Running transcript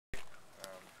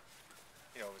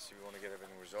obviously we want to get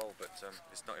everything resolved, but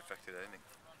it's not affected anything.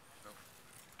 No.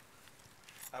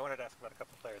 I wanted to ask about a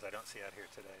couple of players I don't see out here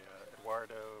today.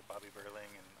 Eduardo, Bobby Burling,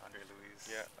 and Andre Luis.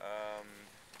 Yeah, all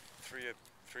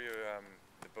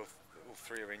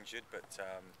three are injured, but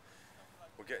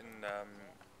we're getting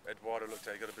Eduardo looked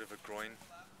at. He got a bit of a groin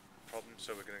problem,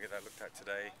 so we're going to get that looked at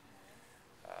today.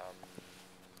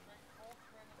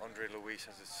 Andre Luis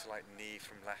has a slight knee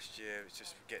from last year. It's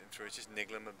just getting through. It's just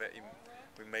niggling him a bit.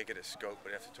 We may get a scope, but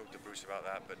we have to talk to Bruce about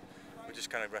that. But we're just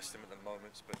kind of resting him at the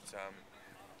moment. But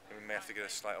we may have to get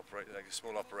a slight operation, like a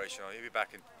small operation. He'll be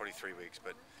back in probably 3 weeks.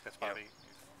 But that's probably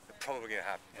going to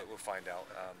happen. But we'll find out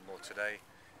more today.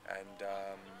 And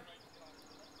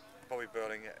Bobby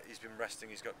Burling, he's been resting.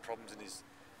 He's got problems in his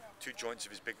 2 joints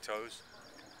of his big toes,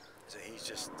 so he's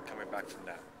just coming back from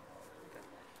that.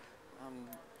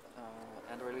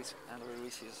 Andre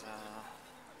Luis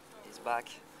is back.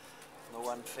 No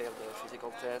one failed the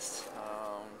physical test.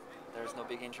 There's no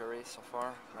big injury so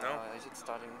far. No. Is it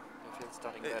starting? You feel it's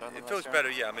starting better? It feels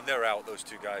better. Yeah. I mean, they're out. Those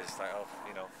 2 guys, like,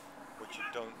 which you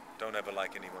don't ever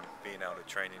like anyone being out of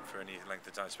training for any length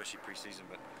of time, especially pre-season.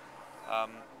 But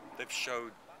they've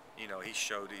showed, he's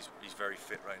showed he's very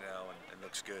fit right now and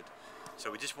looks good.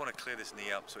 So we just want to clear this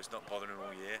knee up so it's not bothering him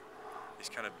all year. He's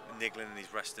kind of niggling and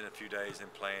he's resting a few days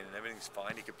and playing, and everything's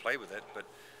fine. He could play with it, but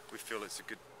we feel it's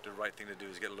the right thing to do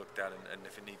is get looked at, and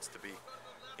if it needs to be,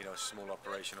 a small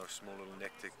operation or a small little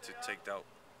nick to take out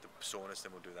the soreness,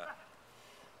 then we'll do that.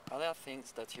 Are there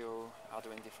things that you are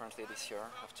doing differently this year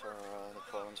after the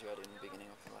problems you had in the beginning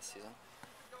of the last season?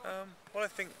 Well, I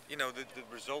think the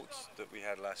results that we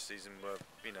had last season were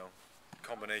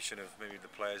combination of maybe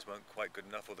the players weren't quite good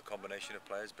enough, or the combination of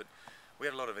players, but we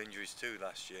had a lot of injuries too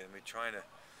last year, and we're trying to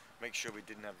make sure we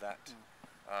didn't have that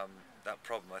that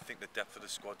problem. I think the depth of the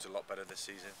squad's a lot better this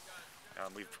season.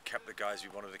 We've kept the guys we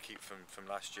wanted to keep from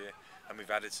last year, and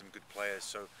we've added some good players.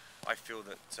 So I feel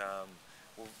that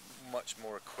we're much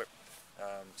more equipped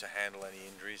to handle any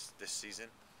injuries this season,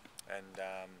 and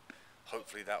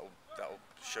hopefully that will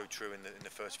show true in the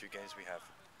first few games we have.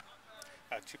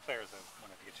 2 players I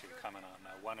wanted to get you to comment on.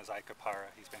 One is Ike Kapara.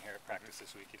 He's been here at practice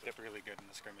this week. He looked really good in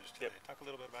the scrimmage today. Talk a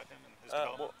little bit about him and his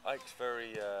development. Well, Ike's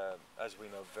very, as we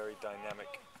know, very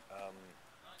dynamic,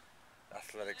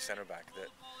 athletic centre back. That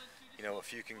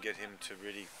if you can get him to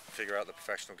really figure out the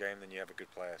professional game, then you have a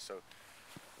good player. So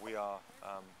we are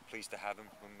pleased to have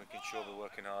him. We're making sure we're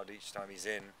working hard each time he's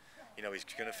in. He's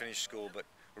going to finish school, but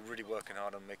we're really working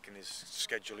hard on making his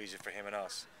schedule easier for him and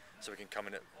us, so we can come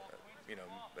in at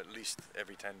least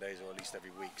every 10 days or at least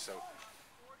every week. So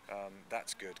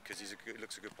that's good, because he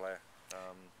looks a good player.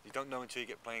 You don't know until you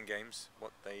get playing games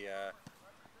what they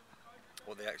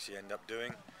actually end up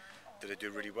doing. Do they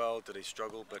do really well? Do they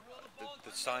struggle? But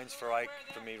the signs for Ike,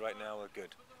 for me right now, are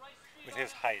good. With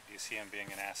his height, do you see him being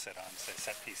an asset on, say,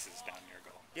 set pieces down your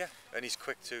goal? Yeah, and he's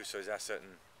quick too, so he's an asset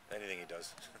in anything he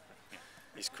does.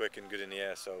 He's quick and good in the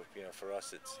air, so for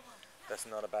us that's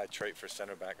not a bad trait for a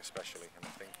centre back, especially. And I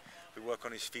think we work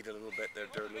on his feet a little bit.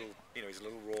 They're a little, he's a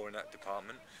little raw in that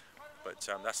department. But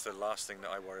that's the last thing that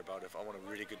I worry about. If I want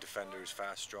a really good defender who's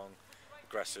fast, strong,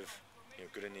 aggressive,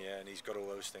 good in the air, and he's got all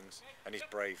those things, and he's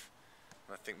brave.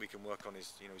 And I think we can work on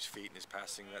his, his feet and his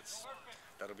passing.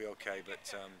 That'll be okay.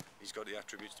 But he's got the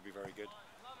attributes to be very good.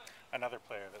 Another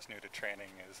player that's new to training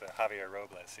is Javier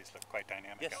Robles. He's looked quite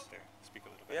dynamic out there. Speak a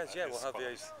little bit about his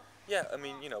Javier's. Yeah, I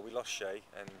mean, we lost Shea,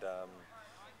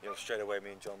 and straight away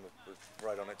me and John were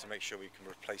right on it to make sure we can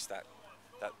replace that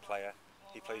player.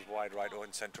 He plays wide right or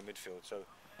in central midfield, so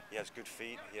he has good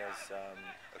feet. He has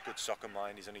a good soccer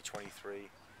mind. He's only 23.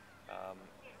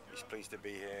 He's pleased to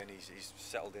be here, and he's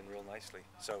settled in real nicely.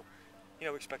 So,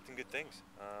 we're expecting good things.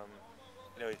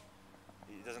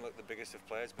 He doesn't look the biggest of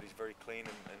players, but he's very clean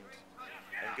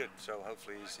and good. So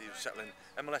hopefully he's settling.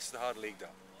 MLS is a hard league,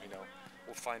 though.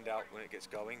 We'll find out when it gets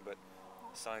going, but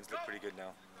the signs look pretty good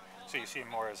now. So you see him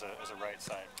more as a right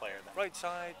side player then? Right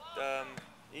side,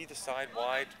 either side,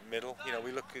 wide, middle.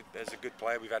 We look as a good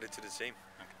player we've added to the team.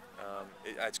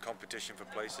 It adds competition for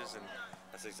places, and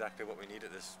that's exactly what we need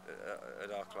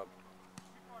at our club.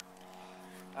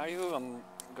 Are you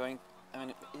going? I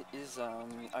mean,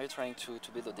 are you trying to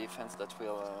build a defense that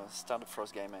will start the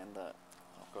first game, and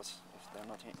of course, if there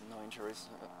are no injuries,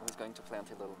 who's going to play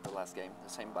until the last game?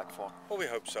 The same back four. Well, we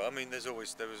hope so. I mean, there's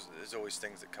always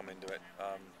things that come into it.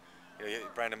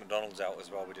 Brandon McDonald's out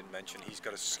as well. We didn't mention he's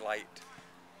got a slight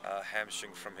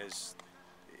hamstring from his.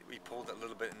 He pulled it a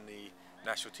little bit in the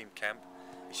national team camp.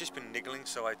 It's just been niggling,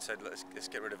 so I said let's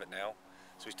get rid of it now.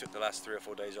 So he took the last 3 or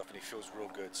 4 days off, and he feels real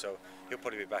good. So he'll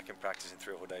probably be back in practice in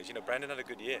 3 or 4 days. Brandon had a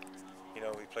good year. He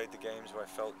played the games where I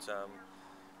felt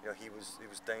he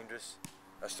was dangerous.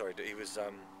 He was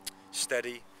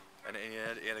steady, and he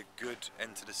had a good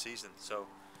end to the season. So,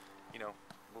 you know,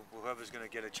 whoever's going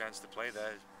to get a chance to play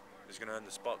there is going to earn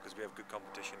the spot because we have good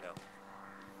competition now.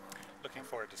 Looking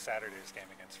forward to Saturday's game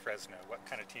against Fresno. What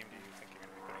kind of team do you think you're going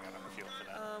to be putting out on the field for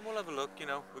that? We'll have a look. You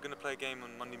know, we're going to play a game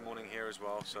on Monday morning here as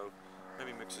well, so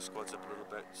maybe mix the squads up a little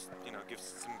bit. You know, give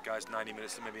some guys 90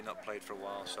 minutes that maybe not played for a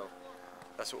while. So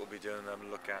that's what we'll be doing and having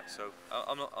a look at. So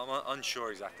I'm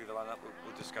unsure exactly the lineup.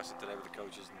 We'll discuss it today with the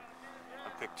coaches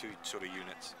and pick two sort of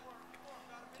units.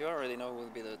 Do you already know who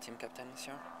will be the team captain this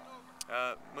year?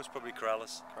 Most probably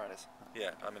Corrales. Corrales.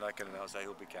 Yeah, I mean I can announce that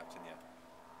he'll be captain. Yeah.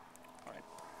 All right.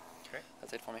 Great.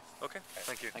 That's it for me. Okay.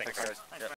 Thank you. Thank you. Thanks, guys. Yeah.